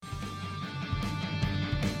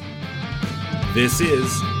This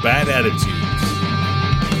is Bad Attitudes.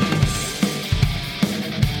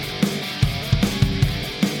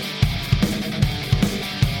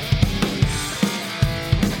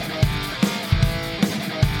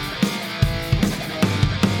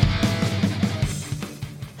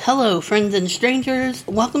 Hello, friends and strangers.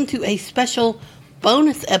 Welcome to a special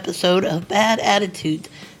bonus episode of Bad Attitudes,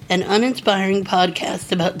 an uninspiring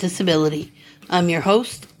podcast about disability. I'm your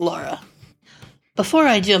host, Laura. Before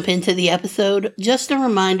I jump into the episode, just a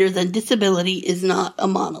reminder that disability is not a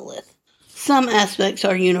monolith. Some aspects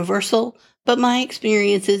are universal, but my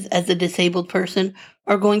experiences as a disabled person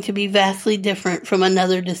are going to be vastly different from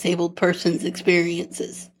another disabled person's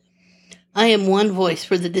experiences. I am one voice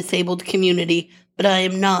for the disabled community, but I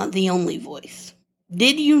am not the only voice.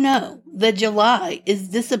 Did you know that July is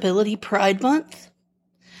Disability Pride Month?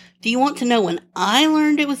 Do you want to know when I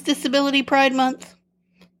learned it was Disability Pride Month?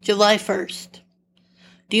 July 1st.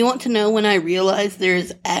 Do you want to know when I realized there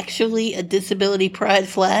is actually a Disability Pride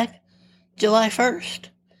flag? July 1st.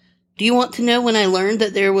 Do you want to know when I learned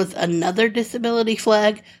that there was another disability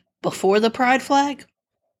flag before the Pride flag?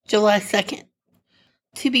 July 2nd.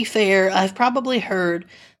 To be fair, I've probably heard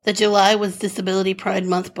that July was Disability Pride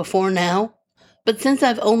Month before now, but since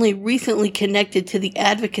I've only recently connected to the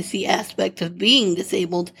advocacy aspect of being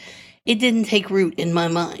disabled, it didn't take root in my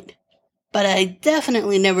mind. But I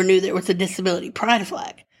definitely never knew there was a Disability Pride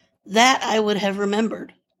flag. That I would have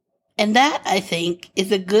remembered. And that, I think,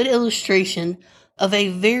 is a good illustration of a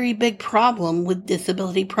very big problem with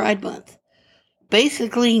Disability Pride Month.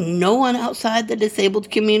 Basically, no one outside the disabled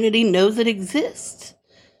community knows it exists.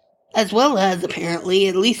 As well as, apparently,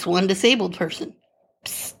 at least one disabled person.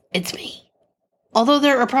 Psst, it's me. Although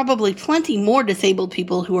there are probably plenty more disabled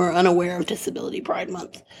people who are unaware of Disability Pride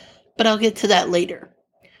Month. But I'll get to that later.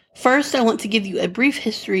 First, I want to give you a brief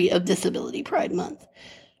history of Disability Pride Month.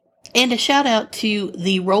 And a shout out to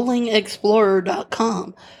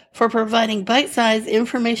therollingexplorer.com for providing bite-sized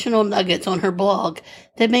informational nuggets on her blog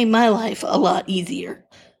that made my life a lot easier.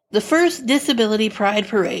 The first Disability Pride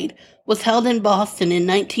Parade was held in Boston in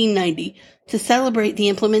 1990 to celebrate the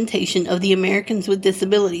implementation of the Americans with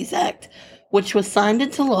Disabilities Act, which was signed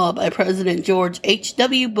into law by President George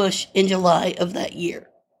H.W. Bush in July of that year.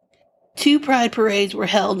 2 Pride Parades were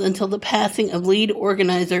held until the passing of lead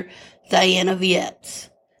organizer Diana Vietz.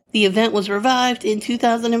 The event was revived in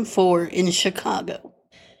 2004 in Chicago.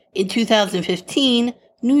 In 2015,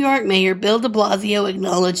 New York Mayor Bill de Blasio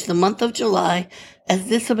acknowledged the month of July as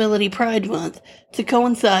Disability Pride Month to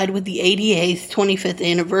coincide with the ADA's 25th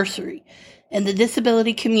anniversary, and the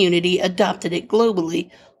disability community adopted it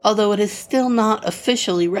globally, although it is still not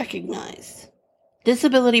officially recognized.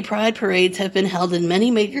 Disability Pride Parades have been held in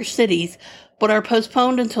many major cities, but are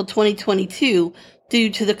postponed until 2022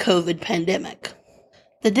 due to the COVID pandemic.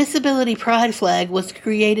 The Disability Pride flag was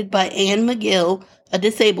created by Anne McGill, a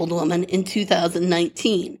disabled woman, in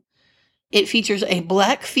 2019. It features a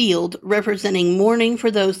black field representing mourning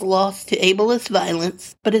for those lost to ableist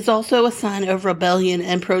violence, but is also a sign of rebellion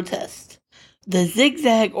and protest. The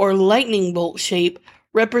zigzag or lightning bolt shape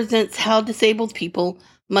represents how disabled people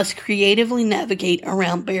must creatively navigate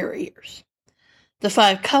around barriers. The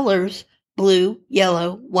 5 colors, blue,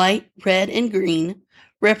 yellow, white, red, and green,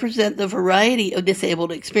 represent the variety of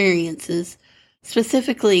disabled experiences,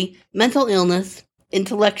 specifically mental illness,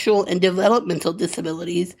 intellectual and developmental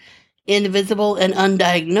disabilities, invisible and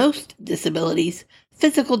undiagnosed disabilities,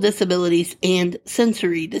 physical disabilities, and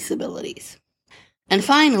sensory disabilities. And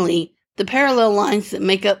finally, the parallel lines that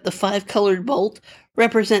make up the 5-colored bolt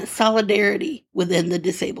represent solidarity within the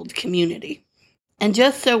disabled community. And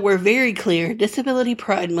just so we're very clear, Disability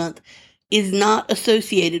Pride Month is not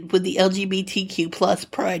associated with the LGBTQ plus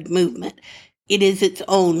Pride movement. It is its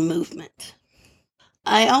own movement.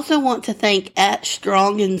 I also want to thank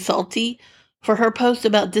 @StrongandSalty for her post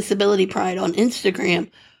about Disability Pride on Instagram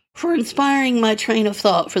for inspiring my train of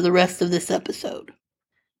thought for the rest of this episode.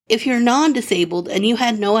 If you're non-disabled and you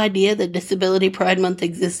had no idea that Disability Pride Month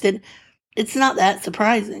existed, it's not that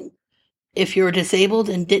surprising. If you're disabled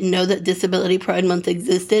and didn't know that Disability Pride Month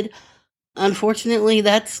existed, unfortunately,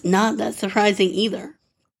 that's not that surprising either.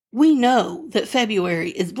 We know that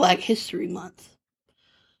February is Black History Month.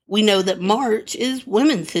 We know that March is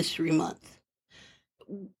Women's History Month.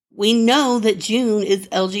 We know that June is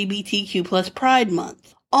LGBTQ plus Pride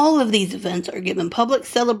Month. All of these events are given public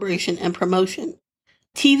celebration and promotion.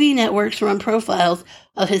 TV networks run profiles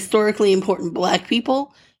of historically important Black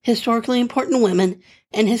people, historically important women,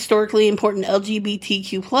 and historically important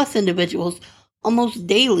LGBTQ plus individuals almost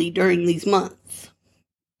daily during these months.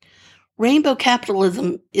 Rainbow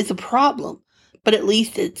capitalism is a problem, but at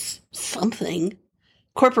least it's something.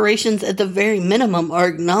 Corporations at the very minimum are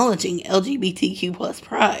acknowledging LGBTQ plus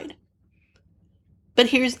pride. But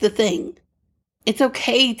here's the thing. It's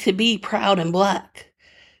okay to be proud and black.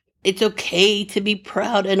 It's okay to be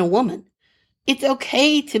proud and a woman. It's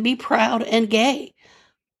okay to be proud and gay.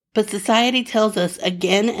 But society tells us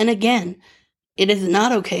again and again, it is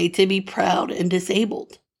not okay to be proud and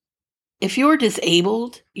disabled. If you're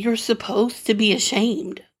disabled, you're supposed to be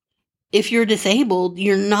ashamed. If you're disabled,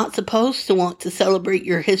 you're not supposed to want to celebrate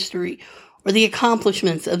your history or the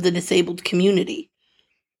accomplishments of the disabled community.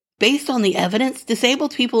 Based on the evidence,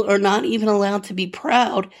 disabled people are not even allowed to be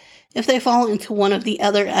proud if they fall into one of the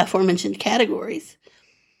other aforementioned categories.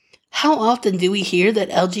 How often do we hear that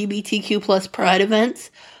LGBTQ plus pride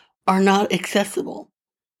events are not accessible?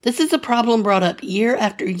 This is a problem brought up year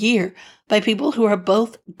after year by people who are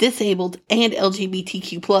both disabled and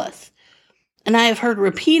LGBTQ plus. And I have heard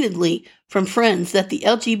repeatedly from friends that the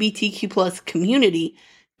LGBTQ plus community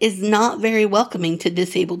is not very welcoming to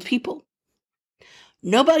disabled people.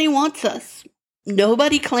 Nobody wants us.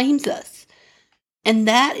 Nobody claims us. And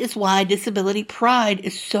that is why disability pride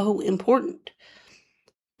is so important.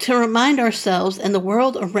 To remind ourselves and the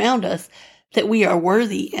world around us that we are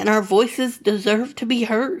worthy and our voices deserve to be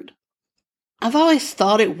heard. I've always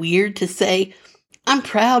thought it weird to say, I'm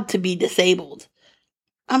proud to be disabled.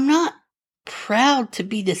 I'm not proud to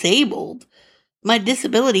be disabled. My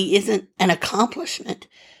disability isn't an accomplishment.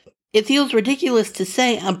 It feels ridiculous to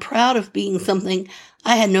say I'm proud of being something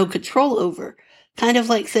I had no control over. Kind of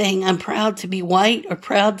like saying I'm proud to be white or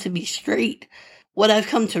proud to be straight. What I've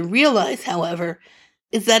come to realize, however,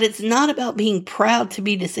 is that it's not about being proud to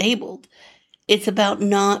be disabled. It's about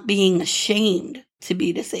not being ashamed to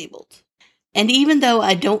be disabled. And even though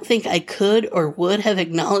I don't think I could or would have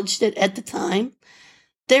acknowledged it at the time,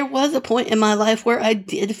 there was a point in my life where I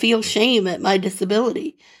did feel shame at my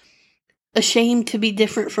disability. Ashamed to be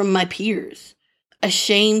different from my peers.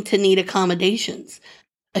 Ashamed to need accommodations.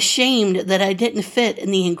 Ashamed that I didn't fit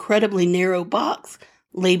in the incredibly narrow box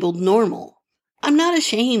labeled normal. I'm not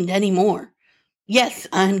ashamed anymore. Yes,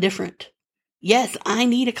 I'm different. Yes, I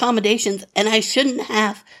need accommodations and I shouldn't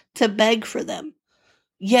have to beg for them.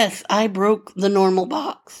 Yes, I broke the normal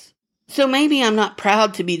box. So maybe I'm not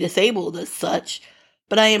proud to be disabled as such,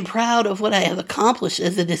 but I am proud of what I have accomplished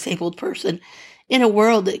as a disabled person in a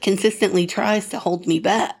world that consistently tries to hold me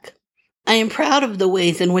back. I am proud of the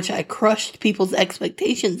ways in which I crushed people's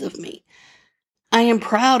expectations of me. I am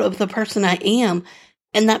proud of the person I am,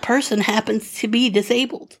 and that person happens to be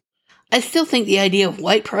disabled. I still think the idea of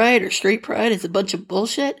white pride or straight pride is a bunch of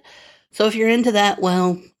bullshit, so if you're into that,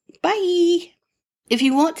 well, bye! If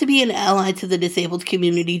you want to be an ally to the disabled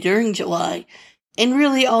community during July, and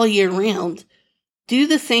really all year round, do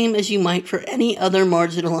the same as you might for any other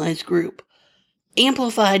marginalized group.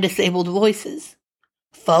 Amplify disabled voices.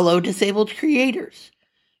 Follow disabled creators.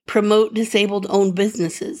 Promote disabled-owned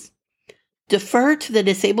businesses. Defer to the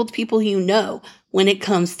disabled people you know when it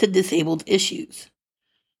comes to disabled issues.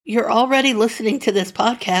 You're already listening to this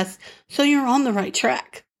podcast, so you're on the right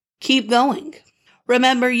track. Keep going.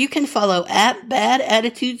 Remember, you can follow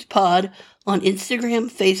 @BadAttitudesPod on Instagram,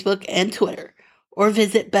 Facebook, and Twitter, or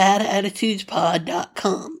visit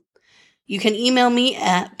badattitudespod.com. You can email me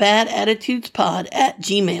at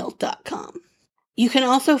badattitudespod@gmail.com. You can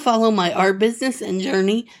also follow my art business and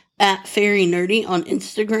journey at Fairy Nerdy on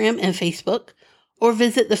Instagram and Facebook, or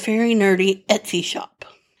visit the Fairy Nerdy Etsy shop.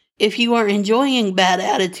 If you are enjoying Bad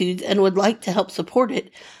Attitudes and would like to help support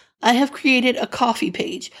it, I have created a coffee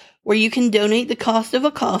page where you can donate the cost of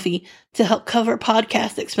a coffee to help cover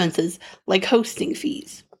podcast expenses like hosting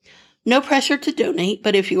fees. No pressure to donate,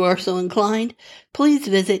 but if you are so inclined, please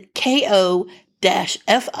visit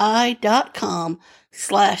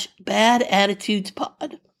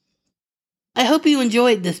ko-fi.com/badattitudespod. I hope you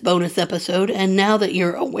enjoyed this bonus episode, and now that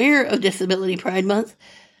you're aware of Disability Pride Month,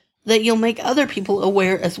 that you'll make other people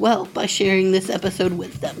aware as well by sharing this episode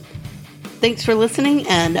with them. Thanks for listening,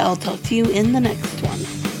 and I'll talk to you in the next one.